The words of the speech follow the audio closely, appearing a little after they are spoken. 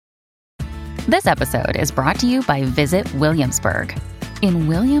This episode is brought to you by Visit Williamsburg. In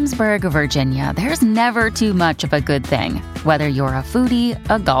Williamsburg, Virginia, there's never too much of a good thing. Whether you're a foodie,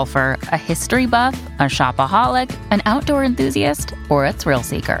 a golfer, a history buff, a shopaholic, an outdoor enthusiast, or a thrill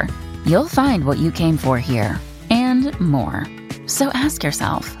seeker, you'll find what you came for here and more. So ask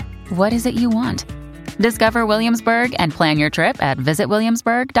yourself, what is it you want? Discover Williamsburg and plan your trip at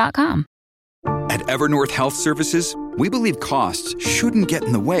visitwilliamsburg.com. At Evernorth Health Services, we believe costs shouldn't get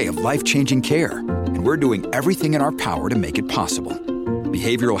in the way of life-changing care, and we're doing everything in our power to make it possible.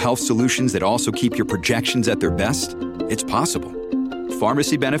 Behavioral health solutions that also keep your projections at their best? It's possible.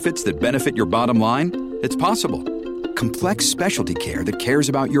 Pharmacy benefits that benefit your bottom line? It's possible. Complex specialty care that cares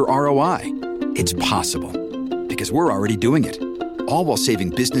about your ROI? It's possible. Because we're already doing it. All while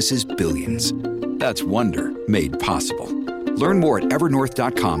saving businesses billions. That's Wonder made possible. Learn more at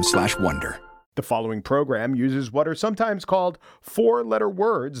evernorth.com/wonder. The following program uses what are sometimes called four-letter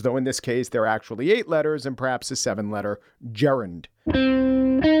words, though in this case they're actually 8 letters and perhaps a 7-letter gerund.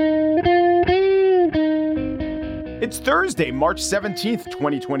 It's Thursday, March 17th,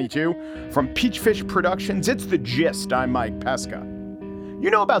 2022. From Peachfish Productions, it's The Gist. I'm Mike Pesca. You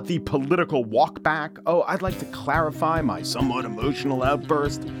know about the political walkback? Oh, I'd like to clarify my somewhat emotional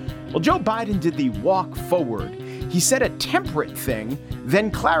outburst. Well, Joe Biden did the walk forward. He said a temperate thing,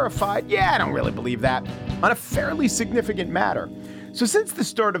 then clarified, yeah, I don't really believe that, on a fairly significant matter. So since the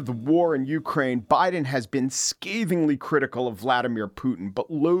start of the war in Ukraine, Biden has been scathingly critical of Vladimir Putin,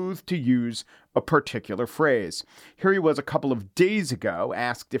 but loath to use a particular phrase. Here he was a couple of days ago,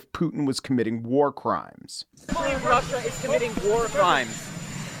 asked if Putin was committing war crimes. I believe Russia is committing war crimes.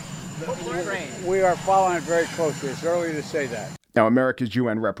 We are following it very closely. It's early to say that. Now, America's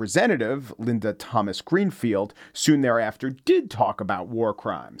UN representative, Linda Thomas Greenfield, soon thereafter did talk about war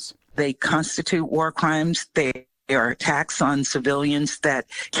crimes. They constitute war crimes. They are attacks on civilians that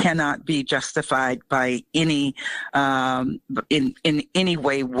cannot be justified by any in any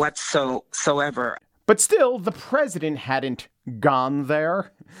way whatsoever. But still, the president hadn't gone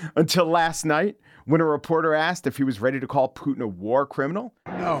there until last night when a reporter asked if he was ready to call Putin a war criminal.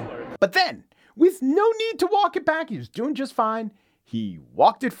 No. But then, with no need to walk it back, he was doing just fine. He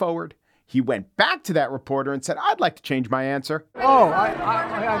walked it forward. He went back to that reporter and said, I'd like to change my answer. Oh,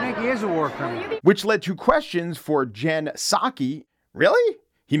 I think he is a war criminal. Which led to questions for Jen Psaki. Really?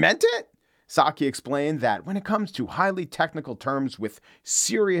 He meant it? Psaki explained that when it comes to highly technical terms with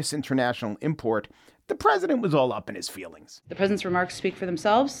serious international import, the president was all up in his feelings. The president's remarks speak for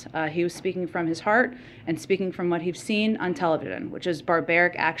themselves. He was speaking from his heart and speaking from what he's seen on television, which is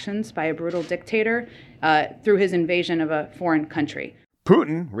barbaric actions by a brutal dictator through his invasion of a foreign country.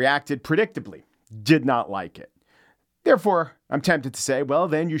 Putin reacted predictably, did not like it. Therefore, I'm tempted to say, well,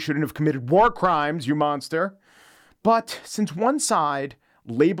 then you shouldn't have committed war crimes, you monster. But since one side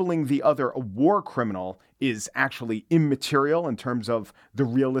labeling the other a war criminal is actually immaterial in terms of the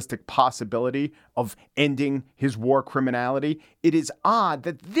realistic possibility of ending his war criminality, it is odd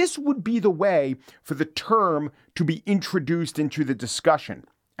that this would be the way for the term to be introduced into the discussion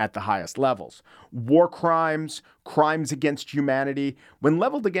at the highest levels. War crimes, crimes against humanity, when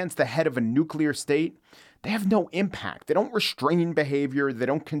leveled against the head of a nuclear state, they have no impact. They don't restrain behavior. They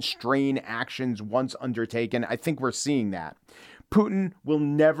don't constrain actions once undertaken. I think we're seeing that. Putin will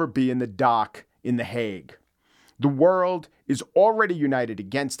never be in the dock in The Hague. The world is already united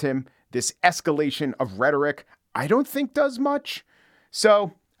against him. This escalation of rhetoric, I don't think does much.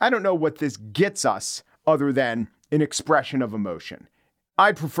 So I don't know what this gets us other than an expression of emotion.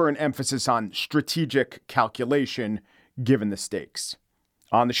 I prefer an emphasis on strategic calculation given the stakes.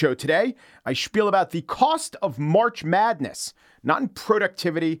 On the show today, I spiel about the cost of March Madness, not in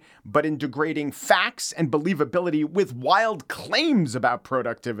productivity, but in degrading facts and believability with wild claims about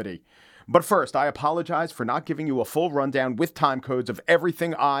productivity. But first, I apologize for not giving you a full rundown with time codes of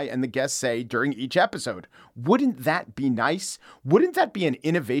everything I and the guests say during each episode. Wouldn't that be nice? Wouldn't that be an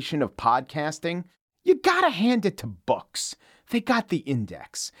innovation of podcasting? You gotta hand it to books. They got the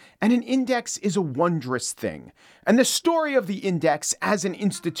index, and an index is a wondrous thing. And the story of the index as an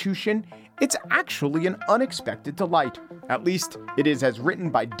institution, it's actually an unexpected delight. At least it is as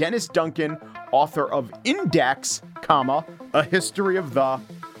written by Dennis Duncan, author of Index, A History of the,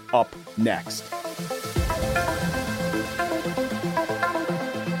 up next.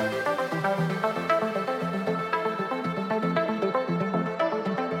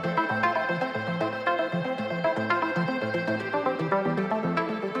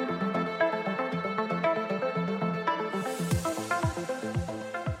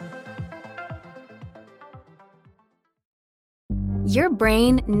 Your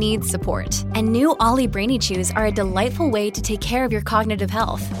brain needs support, and new Ollie Brainy Chews are a delightful way to take care of your cognitive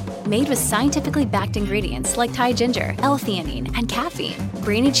health. Made with scientifically backed ingredients like Thai ginger, L-theanine, and caffeine,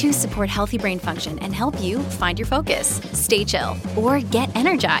 Brainy Chews support healthy brain function and help you find your focus, stay chill, or get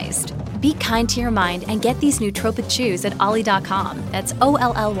energized. Be kind to your mind and get these nootropic chews at ollie.com. That's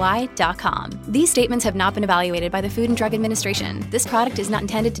OLLY.com. These statements have not been evaluated by the Food and Drug Administration. This product is not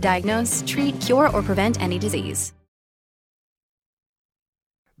intended to diagnose, treat, cure, or prevent any disease.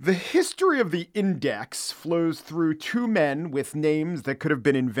 The history of the index flows through two men with names that could have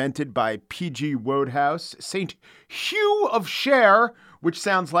been invented by P.G. Wodehouse. St. Hugh of Cher, which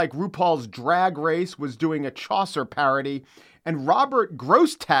sounds like RuPaul's Drag Race was doing a Chaucer parody, and Robert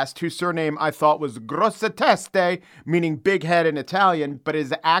Grosseteste, whose surname I thought was Grosseteste, meaning big head in Italian, but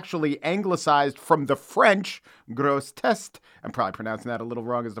is actually anglicized from the French, Grosseteste. I'm probably pronouncing that a little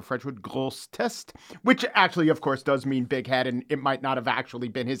wrong as the French would, Grosseteste, which actually, of course, does mean big head, and it might not have actually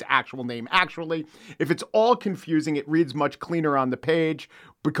been his actual name. Actually, if it's all confusing, it reads much cleaner on the page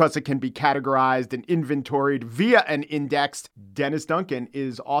because it can be categorized and inventoried via an index. Dennis Duncan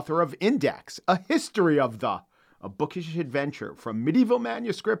is author of Index, A History of the... a bookish adventure from medieval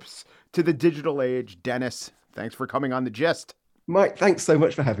manuscripts to the digital age. Dennis, thanks for coming on The Gist. Mike, thanks so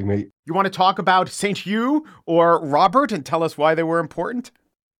much for having me. You want to talk about St. Hugh or Robert and tell us why they were important?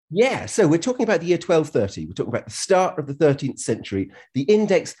 Yeah, so we're talking about the year 1230. We're talking about the start of the 13th century. The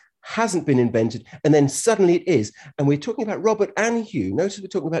index hasn't been invented, and then suddenly it is. And we're talking about Robert and Hugh. Notice we're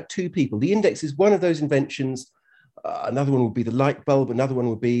talking about two people. The index is one of those inventions. Another one would be the light bulb. Another one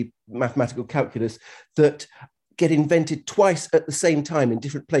would be mathematical calculus that get invented twice at the same time in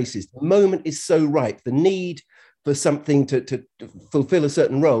different places. The moment is so ripe. The need for something to fulfill a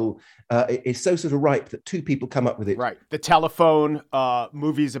certain role is so sort of ripe that two people come up with it. Right. The telephone,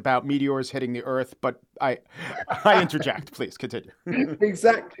 movies about meteors hitting the earth. But I interject. Please continue.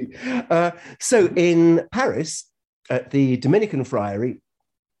 Exactly. So in Paris, at the Dominican Friary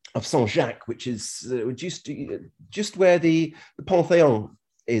of Saint-Jacques, which is just where the Panthéon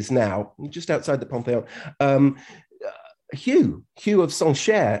is now, just outside the Panthéon. Hugh of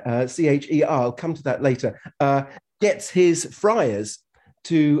Saint-Cher, Cher, I'll come to that later, gets his friars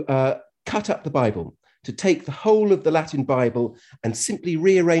to cut up the Bible, to take the whole of the Latin Bible and simply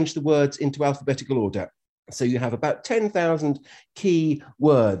rearrange the words into alphabetical order. So you have about 10,000 key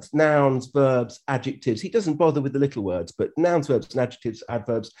words, nouns, verbs, adjectives. He doesn't bother with the little words, but nouns, verbs, and adjectives,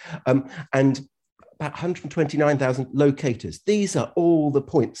 adverbs, and about 129,000 locators. These are all the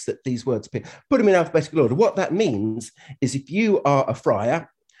points that these words appear. Put them in alphabetical order. What that means is if you are a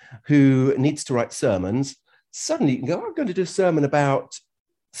friar who needs to write sermons, suddenly you can go, I'm going to do a sermon about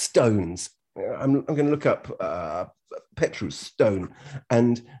stones. I'm going to look up Petrus, stone,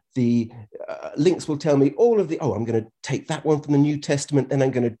 and the links will tell me all of the, I'm going to take that one from the New Testament, then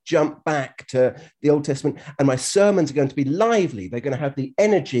I'm going to jump back to the Old Testament, and my sermons are going to be lively. They're going to have the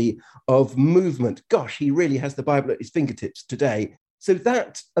energy of movement. Gosh, he really has the Bible at his fingertips today. So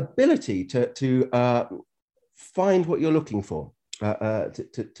that ability to find what you're looking for,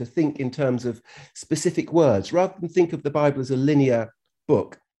 to think in terms of specific words, rather than think of the Bible as a linear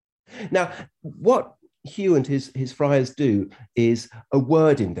book. Now, what Hugh and his friars do is a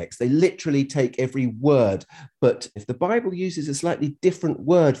word index. They literally take every word, but if the Bible uses a slightly different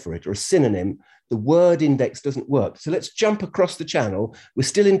word for it or a synonym, the word index doesn't work. So let's jump across the channel. We're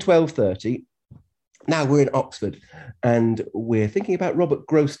still in 1230. Now we're in Oxford, and we're thinking about Robert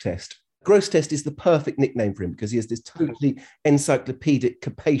Grosseteste. Grosseteste is the perfect nickname for him because he has this totally encyclopedic,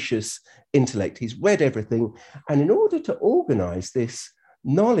 capacious intellect. He's read everything, and in order to organize this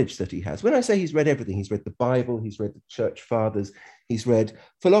knowledge that he has. When I say he's read everything, he's read the Bible, he's read the Church Fathers, he's read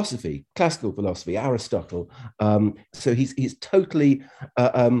philosophy, classical philosophy, Aristotle. So he's totally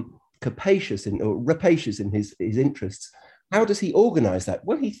capacious or rapacious in his interests. How does he organize that?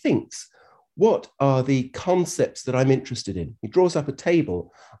 Well, he thinks, what are the concepts that I'm interested in? He draws up a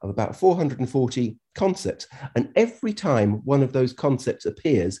table of about 440 concepts, and every time one of those concepts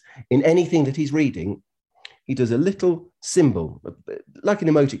appears in anything that he's reading, he does a little symbol, like an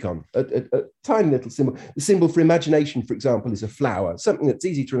emoticon, a tiny little symbol. The symbol for imagination, for example, is a flower, something that's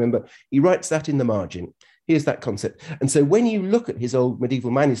easy to remember. He writes that in the margin. Here's that concept. And so when you look at his old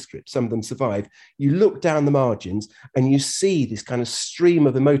medieval manuscripts, some of them survive, you look down the margins and you see this kind of stream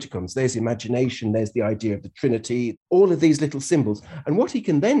of emoticons. There's imagination, there's the idea of the Trinity, all of these little symbols. And what he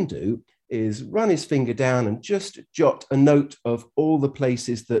can then do is run his finger down and just jot a note of all the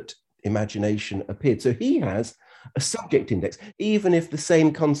places that imagination appeared. So he has a subject index, even if the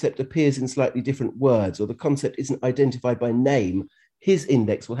same concept appears in slightly different words or the concept isn't identified by name, his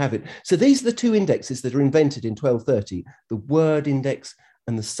index will have it. So these are the two indexes that are invented in 1230, the word index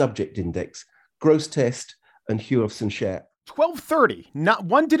and the subject index, Grosseteste and Huoffs and Scher. 1230. Not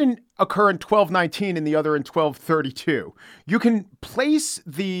one didn't occur in 1219 and the other in 1232. You can place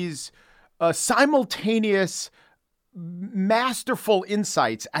these simultaneous masterful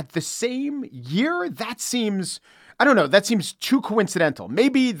insights at the same year. That seems, I don't know, that seems too coincidental.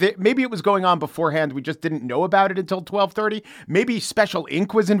 Maybe it was going on beforehand. We just didn't know about it until 1230. Maybe special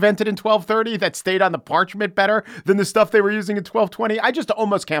ink was invented in 1230 that stayed on the parchment better than the stuff they were using in 1220. I just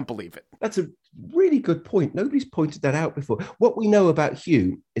almost can't believe it. That's a really good point. Nobody's pointed that out before. What we know about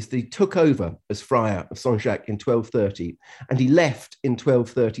Hugh is that he took over as friar of Saint-Jacques in 1230 and he left in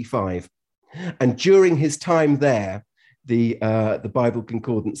 1235. And during his time there, the Bible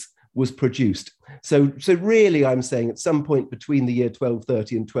Concordance was produced. So really, I'm saying at some point between the year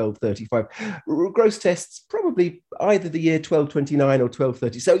 1230 and 1235, Grosseteste's probably either the year 1229 or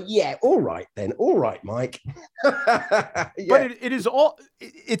 1230. So yeah, all right then. All right, Mike. Yeah. But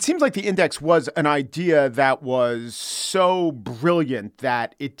it seems like the index was an idea that was so brilliant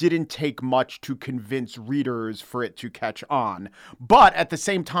that it didn't take much to convince readers for it to catch on. But at the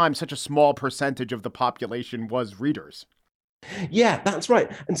same time, such a small percentage of the population was readers. Yeah, that's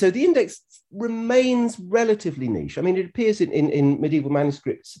right. And so the index remains relatively niche. I mean, it appears in medieval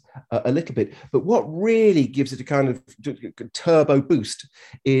manuscripts a little bit, but what really gives it a kind of turbo boost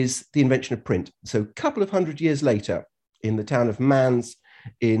is the invention of print. So a couple of hundred years later, in the town of Mainz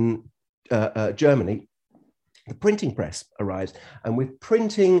in Germany, the printing press arrives. And with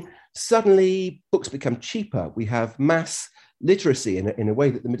printing, suddenly books become cheaper. We have mass literacy in a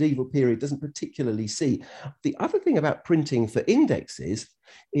way that the medieval period doesn't particularly see. The other thing about printing for indexes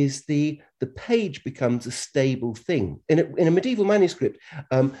is the page becomes a stable thing. In a medieval manuscript,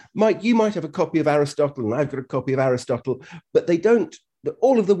 Mike, you might have a copy of Aristotle and I've got a copy of Aristotle, but they don't,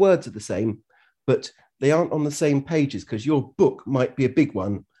 all of the words are the same, but they aren't on the same pages because your book might be a big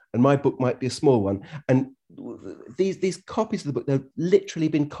one and my book might be a small one. And these copies of the book, they've literally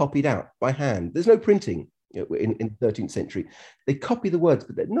been copied out by hand. There's no printing. In the 13th century, they copy the words,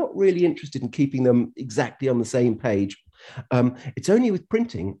 but they're not really interested in keeping them exactly on the same page. It's only with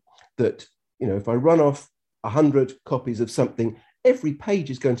printing that, if I run off 100 copies of something, every page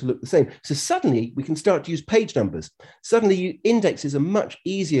is going to look the same. So suddenly we can start to use page numbers. Suddenly indexes are much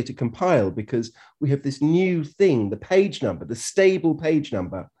easier to compile because we have this new thing, the page number, the stable page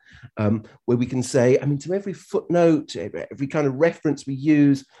number, where we can say, to every footnote, every kind of reference we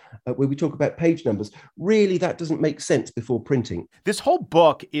use, where we talk about page numbers, really that doesn't make sense before printing. This whole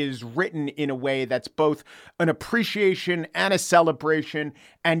book is written in a way that's both an appreciation and a celebration,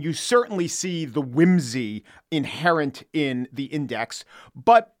 and you certainly see the whimsy inherent in the index.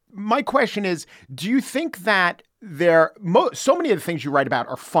 But my question is, do you think that so many of the things you write about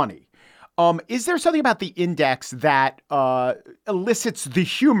are funny? Is there something about the index that elicits the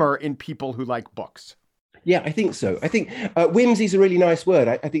humor in people who like books? Yeah, I think so. I think whimsy is a really nice word.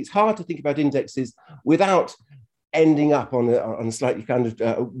 I think it's hard to think about indexes without ending up on a slightly kind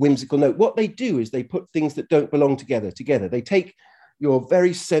of whimsical note. What they do is they put things that don't belong together. They take your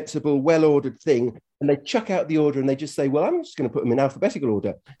very sensible, well-ordered thing, and they chuck out the order and they just say, well, I'm just going to put them in alphabetical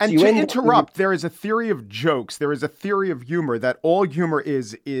order. And to interrupt, there is a theory of jokes. There is a theory of humor that all humor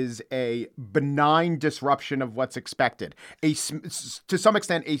is a benign disruption of what's expected. To some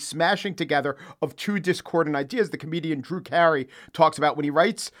extent, a smashing together of two discordant ideas. The comedian Drew Carey talks about when he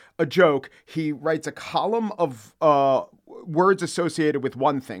writes a joke, he writes a column of words associated with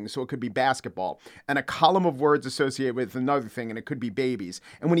one thing, so it could be basketball, and a column of words associated with another thing, and it could be babies.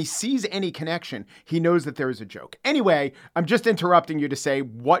 And when he sees any connection, he knows that there is a joke. Anyway, I'm just interrupting you to say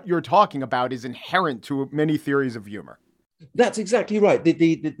what you're talking about is inherent to many theories of humor. That's exactly right.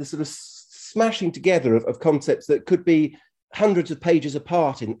 The sort of smashing together of concepts that could be hundreds of pages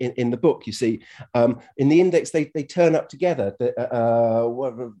apart in the book, you see. In the index, they turn up together.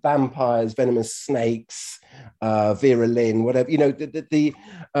 Vampires, venomous snakes, Vera Lynn, whatever.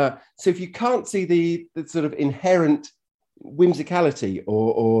 So if you can't see the sort of inherent whimsicality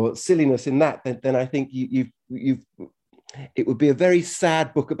or silliness in that, then I think you've it would be a very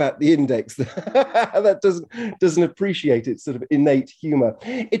sad book about the index that doesn't appreciate its sort of innate humor.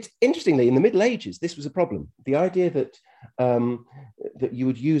 It's interestingly, in the Middle Ages, this was a problem. The idea that you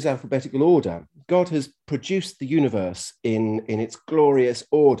would use alphabetical order. God has produced the universe in its glorious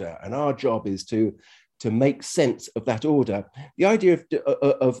order, and our job is to make sense of that order. The idea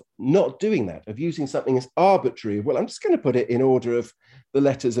of not doing that, of using something as arbitrary, well, I'm just going to put it in order of the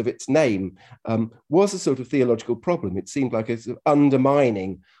letters of its name, was a sort of theological problem. It seemed like a sort of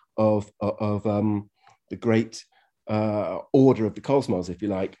undermining of the great order of the cosmos, if you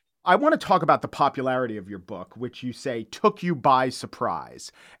like. I want to talk about the popularity of your book, which you say took you by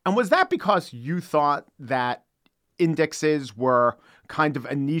surprise. And was that because you thought that indexes were kind of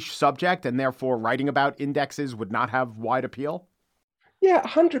a niche subject and therefore writing about indexes would not have wide appeal? Yeah,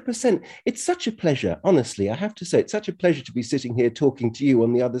 100%. It's such a pleasure, honestly. I have to say, it's such a pleasure to be sitting here talking to you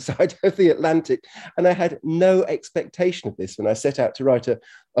on the other side of the Atlantic. And I had no expectation of this when I set out to write a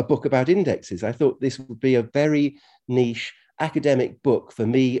book about indexes. I thought this would be a very niche academic book for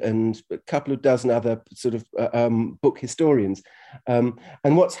me and a couple of dozen other sort of book historians. And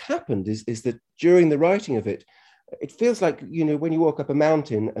what's happened is that during the writing of it, it feels like, you know, when you walk up a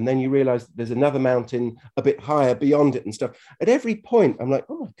mountain and then you realize that there's another mountain a bit higher beyond it and stuff. At every point, I'm like,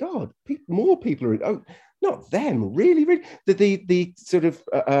 oh my God, more people are, oh, not them, really, really. The sort of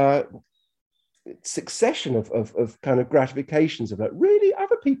succession of kind of gratifications of like, really,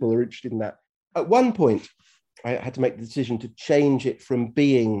 other people are interested in that. At one point, I had to make the decision to change it from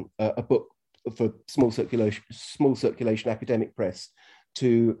being a book for small circulation academic press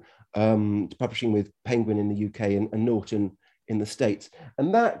to publishing with Penguin in the UK and Norton in the States.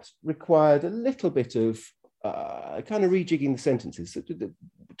 And that required a little bit of kind of rejigging the sentences.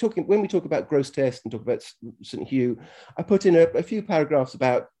 When we talk about Grosseteste and talk about St. Hugh, I put in a few paragraphs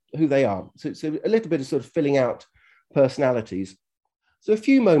about who they are. So a little bit of sort of filling out personalities. So a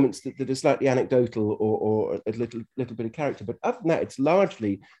few moments that are slightly anecdotal or a little bit of character. But other than that, it's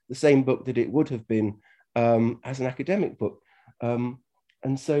largely the same book that it would have been as an academic book.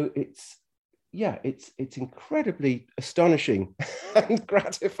 And so it's incredibly astonishing and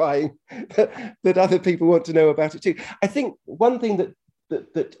gratifying that other people want to know about it too. I think one thing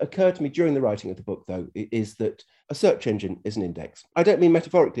that occurred to me during the writing of the book, though, is that a search engine is an index. I don't mean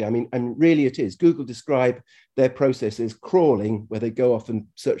metaphorically, I mean, and really it is. Google describe their process as crawling, where they go off and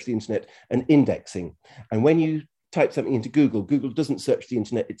search the internet, and indexing. And when you type something into Google, Google doesn't search the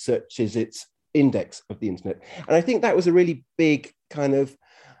internet, it searches its index of the internet. And I think that was a really big kind of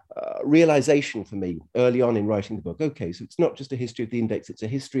realization for me early on in writing the book. Okay, so it's not just a history of the index, it's a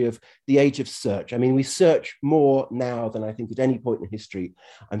history of the age of search. I mean, we search more now than I think at any point in history.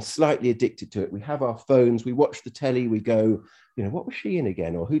 I'm slightly addicted to it. We have our phones, we watch the telly, we go, you know, what was she in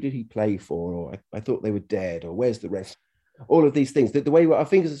again? Or who did he play for? Or I thought they were dead, or where's the rest? All of these things, the way our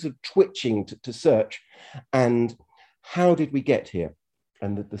fingers are sort of twitching to search. And how did we get here?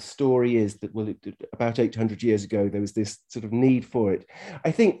 And that the story is that, well, about 800 years ago, there was this sort of need for it.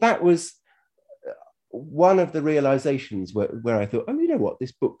 I think that was one of the realizations where I thought, oh, you know what,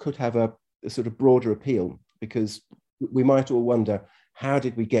 this book could have a sort of broader appeal, because we might all wonder, how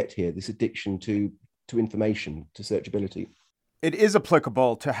did we get here, this addiction to information, to searchability? It is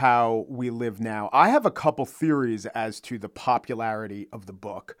applicable to how we live now. I have a couple theories as to the popularity of the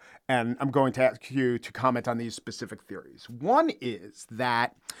book, and I'm going to ask you to comment on these specific theories. One is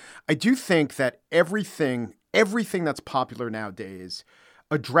that I do think that everything that's popular nowadays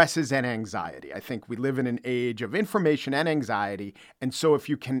addresses an anxiety. I think we live in an age of information and anxiety, and so if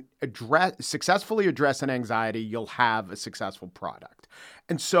you can successfully address an anxiety, you'll have a successful product.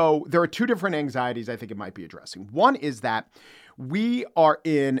 And so there are two different anxieties I think it might be addressing. One is that we are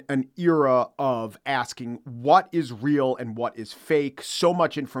in an era of asking what is real and what is fake. So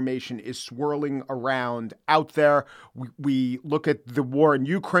much information is swirling around out there. We look at the war in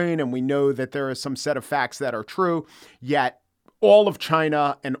Ukraine and we know that there is some set of facts that are true, yet all of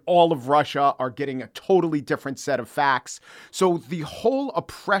China and all of Russia are getting a totally different set of facts. So the whole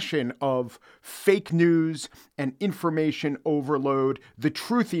oppression of fake news and information overload, the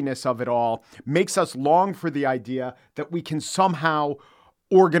truthiness of it all, makes us long for the idea that we can somehow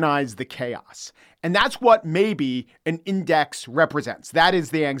organize the chaos. And that's what maybe an index represents. That is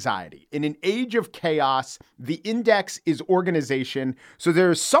the anxiety. In an age of chaos, the index is organization. So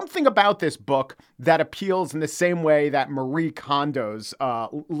there's something about this book that appeals in the same way that Marie Kondo's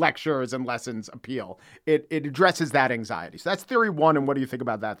lectures and lessons appeal. It addresses that anxiety. So that's theory one. And what do you think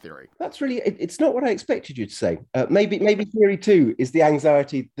about that theory? That's really, it's not what I expected you to say. Maybe theory two is the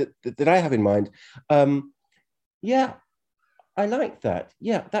anxiety that I have in mind. Yeah. I like that.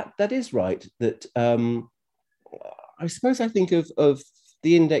 Yeah, that is right. That I suppose I think of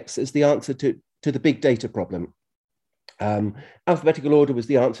the index as the answer to the big data problem. Alphabetical order was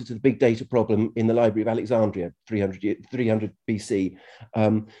the answer to the big data problem in the Library of Alexandria, 300 BC.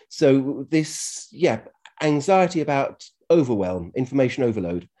 So this, anxiety about overwhelm, information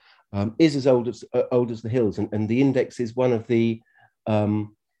overload, is as old as the hills, and the index is one of the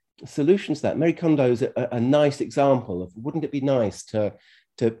solutions to that. Marie Kondo is a nice example of, wouldn't it be nice to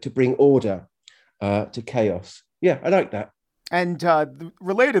bring order to chaos? Yeah, I like that. And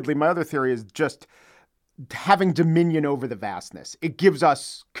relatedly, my other theory is just having dominion over the vastness. It gives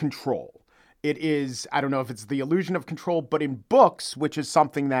us control. It is, I don't know if it's the illusion of control, but in books, which is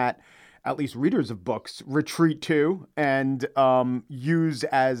something that at least readers of books retreat to and use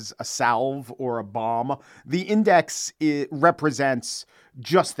as a salve or a balm, the index represents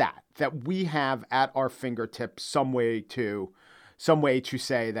just that we have at our fingertips some way to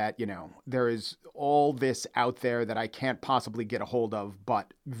say that, there is all this out there that I can't possibly get a hold of,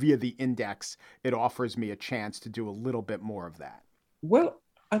 but via the index, it offers me a chance to do a little bit more of that. Well,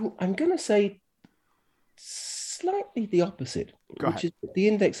 I'm going to say slightly the opposite, which is that the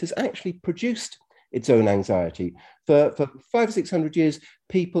index has actually produced its own anxiety. For 500 or 600 years,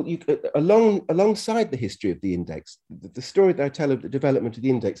 people, alongside the history of the index, the story that I tell of the development of the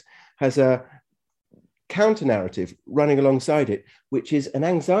index has a counter-narrative running alongside it, which is an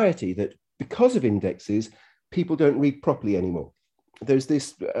anxiety that because of indexes, people don't read properly anymore. There's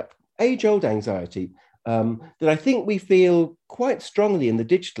this age-old anxiety that I think we feel quite strongly in the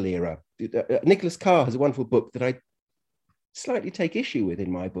digital era. Nicholas Carr has a wonderful book that I slightly take issue with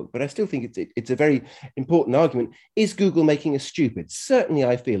in my book, but I still think it's a very important argument. Is Google making us stupid? Certainly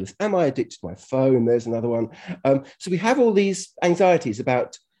I feel this. Am I addicted to my phone? There's another one. So we have all these anxieties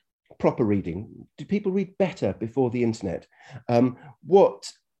about proper reading. Do people read better before the internet?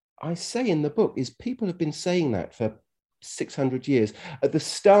 What I say in the book is people have been saying that for 600 years. At the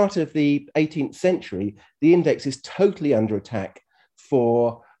start of the 18th century, the index is totally under attack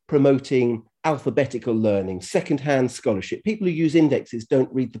for promoting alphabetical learning, second-hand scholarship. People who use indexes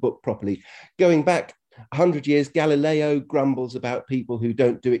don't read the book properly. Going back 100 years, Galileo grumbles about people who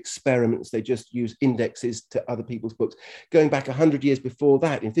don't do experiments. They just use indexes to other people's books. Going back 100 years before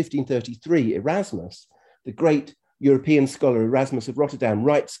that, in 1533, Erasmus, the great European scholar Erasmus of Rotterdam,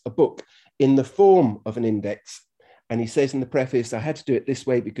 writes a book in the form of an index. And he says in the preface, I had to do it this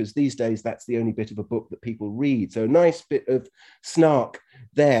way because these days that's the only bit of a book that people read. So a nice bit of snark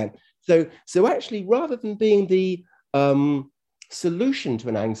there. So actually, rather than being the solution to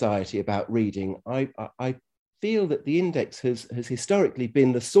an anxiety about reading, I feel that the index has historically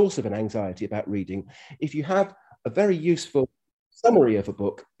been the source of an anxiety about reading. If you have a very useful summary of a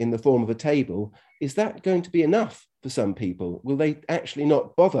book in the form of a table, is that going to be enough for some people? Will they actually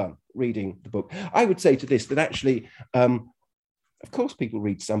not bother reading the book? I would say to this that actually, of course, people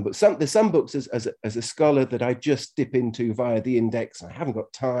read some books. There's some books as a scholar that I just dip into via the index. I haven't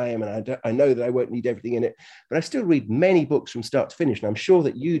got time, and I know that I won't need everything in it, but I still read many books from start to finish. And I'm sure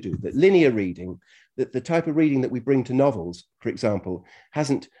that you do, that linear reading, that the type of reading that we bring to novels, for example,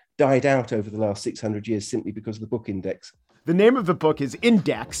 hasn't died out over the last 600 years simply because of the book index. The name of the book is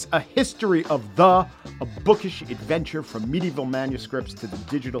Index, A History of a Bookish Adventure from Medieval Manuscripts to the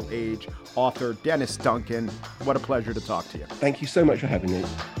Digital Age. Author Dennis Duncan. What a pleasure to talk to you. Thank you so much for having me.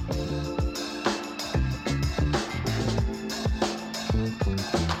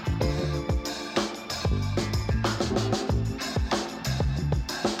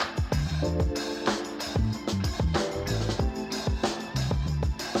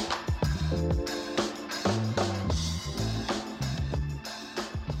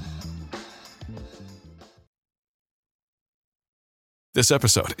 This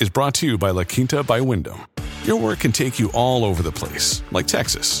episode is brought to you by La Quinta by Wyndham. Your work can take you all over the place, like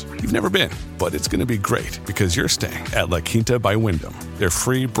Texas. You've never been, but it's going to be great because you're staying at La Quinta by Wyndham. Their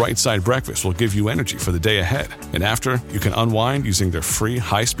free Bright Side breakfast will give you energy for the day ahead. And after, you can unwind using their free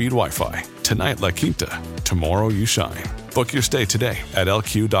high-speed Wi-Fi. Tonight, La Quinta. Tomorrow, you shine. Book your stay today at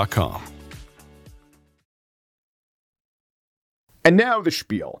LQ.com. And now the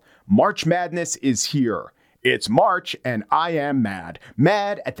spiel. March Madness is here. It's March, and I am mad.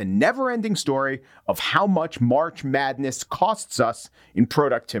 Mad at the never-ending story of how much March Madness costs us in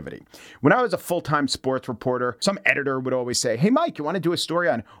productivity. When I was a full-time sports reporter, some editor would always say, hey, Mike, you want to do a story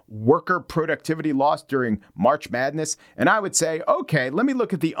on worker productivity loss during March Madness? And I would say, okay, let me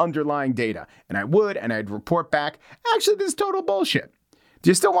look at the underlying data. And I would, and I'd report back, actually, this is total bullshit. Do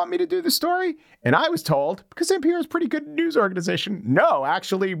you still want me to do the story? And I was told, because NPR is a pretty good news organization, no,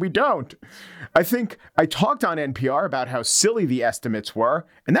 actually, we don't. I think I talked on NPR about how silly the estimates were,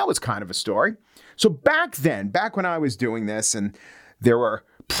 and that was kind of a story. So back when I was doing this, and there were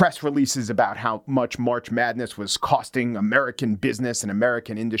press releases about how much March Madness was costing American business and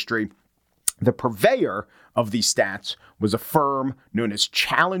American industry, the purveyor of these stats was a firm known as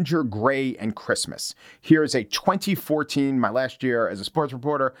Challenger, Gray & Christmas. Here's a 2014, my last year as a sports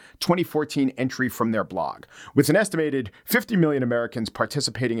reporter, 2014 entry from their blog. With an estimated 50 million Americans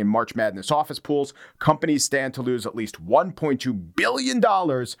participating in March Madness office pools, companies stand to lose at least $1.2 billion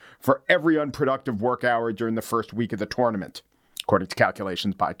for every unproductive work hour during the first week of the tournament. according to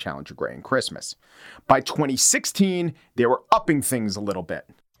calculations by Challenger Gray and Christmas. By 2016, they were upping things a little bit.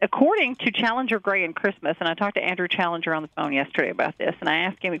 According to Challenger Gray and Christmas, and I talked to Andrew Challenger on the phone yesterday about this, and I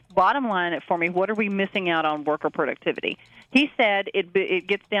asked him, bottom line it for me, what are we missing out on worker productivity? He said it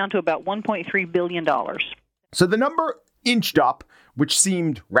gets down to about $1.3 billion. So the number inched up, which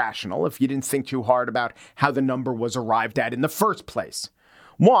seemed rational if you didn't think too hard about how the number was arrived at in the first place.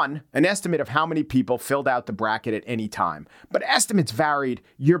 One, an estimate of how many people filled out the bracket at any time. But estimates varied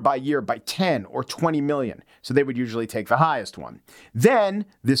year by 10 or 20 million, so they would usually take the highest one. Then,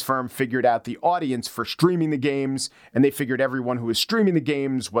 this firm figured out the audience for streaming the games, and they figured everyone who was streaming the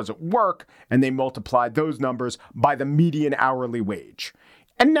games was at work, and they multiplied those numbers by the median hourly wage.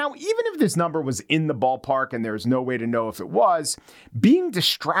 And now, even if this number was in the ballpark and there's no way to know if it was, being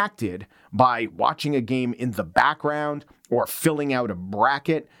distracted by watching a game in the background or filling out a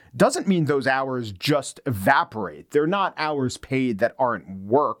bracket doesn't mean those hours just evaporate. They're not hours paid that aren't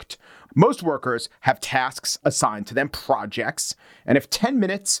worked. Most workers have tasks assigned to them, projects, and if 10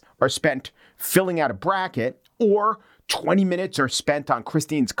 minutes are spent filling out a bracket, or 20 minutes are spent on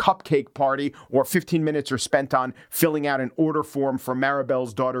Christine's cupcake party, or 15 minutes are spent on filling out an order form for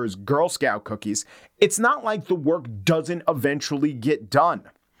Maribel's daughter's Girl Scout cookies, it's not like the work doesn't eventually get done.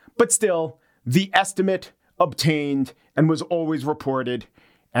 But still, the estimate obtained and was always reported,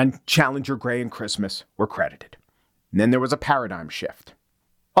 and Challenger Gray and Christmas were credited. And then there was a paradigm shift.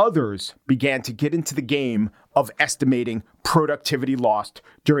 Others began to get into the game of estimating productivity lost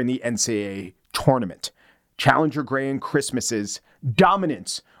during the NCAA tournament. Challenger Gray and Christmas's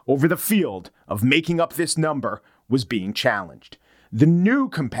dominance over the field of making up this number was being challenged. The new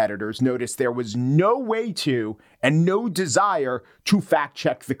competitors noticed there was no way to and no desire to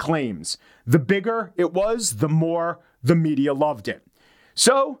fact-check the claims. The bigger it was, the more the media loved it.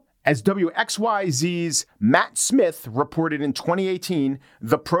 So, as WXYZ's Matt Smith reported in 2018,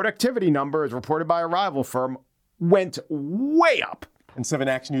 the productivity number, as reported by a rival firm, went way up. And 7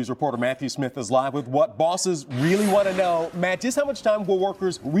 Action News reporter Matthew Smith is live with what bosses really want to know. Matt, just how much time will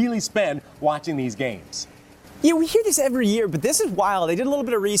workers really spend watching these games? Yeah, we hear this every year, but this is wild. They did a little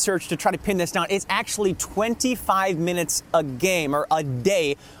bit of research to try to pin this down. It's actually 25 minutes a game or a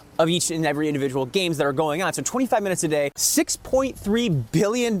day of each and every individual games that are going on. So 25 minutes a day, $6.3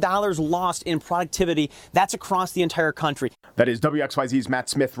 billion lost in productivity. That's across the entire country. That is WXYZ's Matt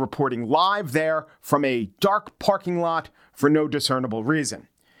Smith reporting live there from a dark parking lot for no discernible reason.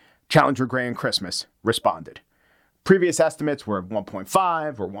 Challenger Gray and Christmas responded. Previous estimates were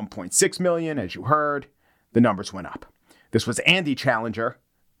 1.5 or 1.6 million, as you heard. The numbers went up. This was Andy Challenger,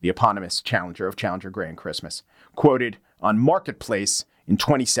 the eponymous Challenger of Challenger Gray and Christmas, quoted on Marketplace in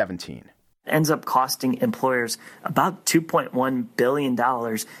 2017. Ends up costing employers about $2.1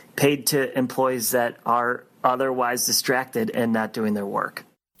 billion paid to employees that are otherwise distracted and not doing their work.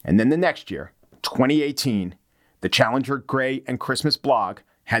 And then the next year, 2018, the Challenger Gray and Christmas blog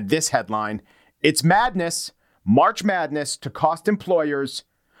had this headline: "It's madness, March Madness to cost employers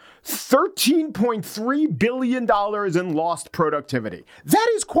 $13.3 billion in lost productivity." That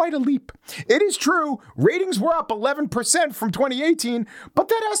is quite a leap. It is true, ratings were up 11% from 2018, but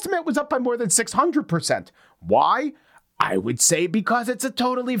that estimate was up by more than 600%. Why? I would say because it's a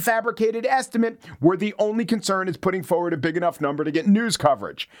totally fabricated estimate where the only concern is putting forward a big enough number to get news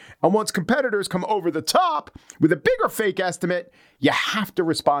coverage. And once competitors come over the top with a bigger fake estimate, you have to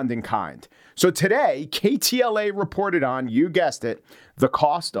respond in kind. So today, KTLA reported on, you guessed it, the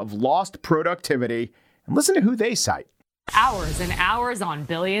cost of lost productivity. And listen to who they cite. Hours and hours on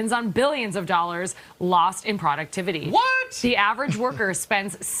billions of dollars lost in productivity. What? The average worker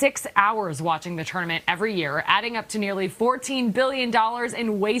spends 6 hours watching the tournament every year, adding up to nearly $14 billion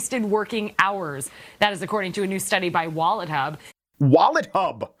in wasted working hours. That is according to a new study by WalletHub.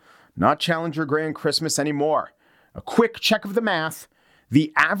 WalletHub, not Challenger Gray and Christmas anymore. A quick check of the math.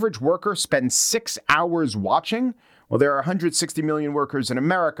 The average worker spends 6 hours watching. Well, there are 160 million workers in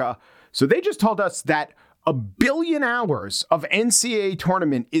America, so they just told us that 1 billion hours of NCAA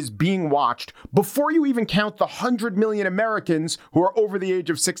tournament is being watched before you even count the 100 million Americans who are over the age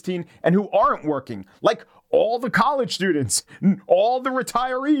of 16 and who aren't working, like all the college students, all the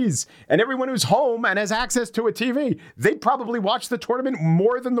retirees, and everyone who's home and has access to a TV. They probably watch the tournament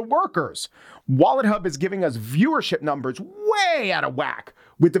more than the workers. WalletHub is giving us viewership numbers way out of whack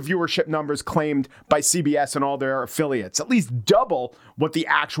with the viewership numbers claimed by CBS and all their affiliates, at least double what the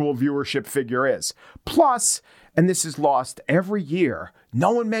actual viewership figure is. Plus, and this is lost every year,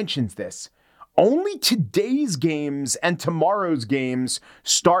 no one mentions this, only today's games and tomorrow's games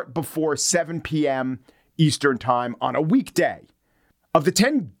start before 7 p.m. Eastern time on a weekday. Of the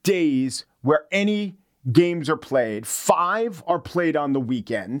 10 days where any games are played, 5 are played on the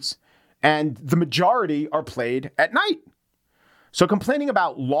weekends, and the majority are played at night. So complaining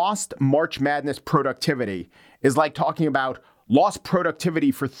about lost March Madness productivity is like talking about lost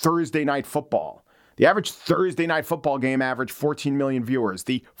productivity for Thursday Night Football. The average Thursday Night Football game averaged 14 million viewers.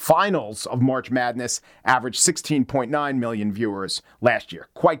 The finals of March Madness averaged 16.9 million viewers last year.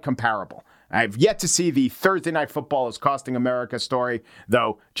 Quite comparable. I've yet to see the Thursday Night Football is costing America story,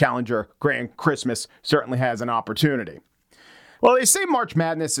 though Challenger Grand Christmas certainly has an opportunity. Well, they say March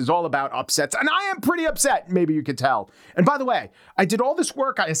Madness is all about upsets, and I am pretty upset, maybe you could tell. And by the way, I did all this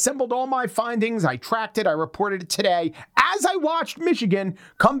work, I assembled all my findings, I tracked it, I reported it today, as I watched Michigan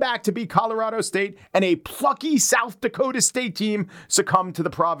come back to beat Colorado State and a plucky South Dakota State team succumb to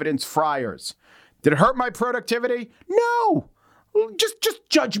the Providence Friars. Did it hurt my productivity? No! Just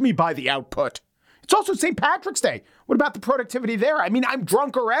judge me by the output. It's also St. Patrick's Day. What about the productivity there? I mean, I'm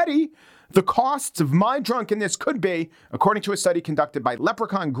drunk already. The costs of my drunkenness could be, according to a study conducted by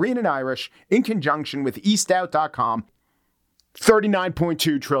Leprechaun Green and Irish in conjunction with eStout.com,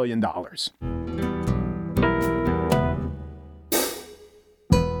 $39.2 trillion.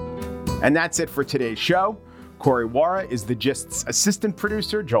 And that's it for today's show. Corey Wara is The Gist's assistant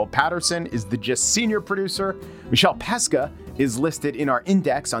producer. Joel Patterson is The Gist senior producer. Michelle Pesca is listed in our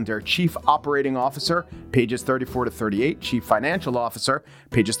index under Chief Operating Officer, pages 34 to 38, Chief Financial Officer,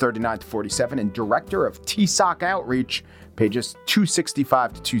 pages 39 to 47, and Director of TSOC Outreach, pages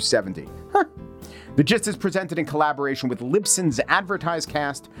 265 to 270. The Gist is presented in collaboration with Libsyn's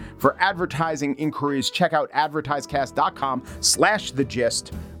AdvertiseCast. For advertising inquiries, check out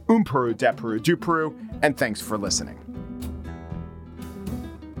advertisecast.com/thegist. Peru, de Peru, du Peru, and thanks for listening.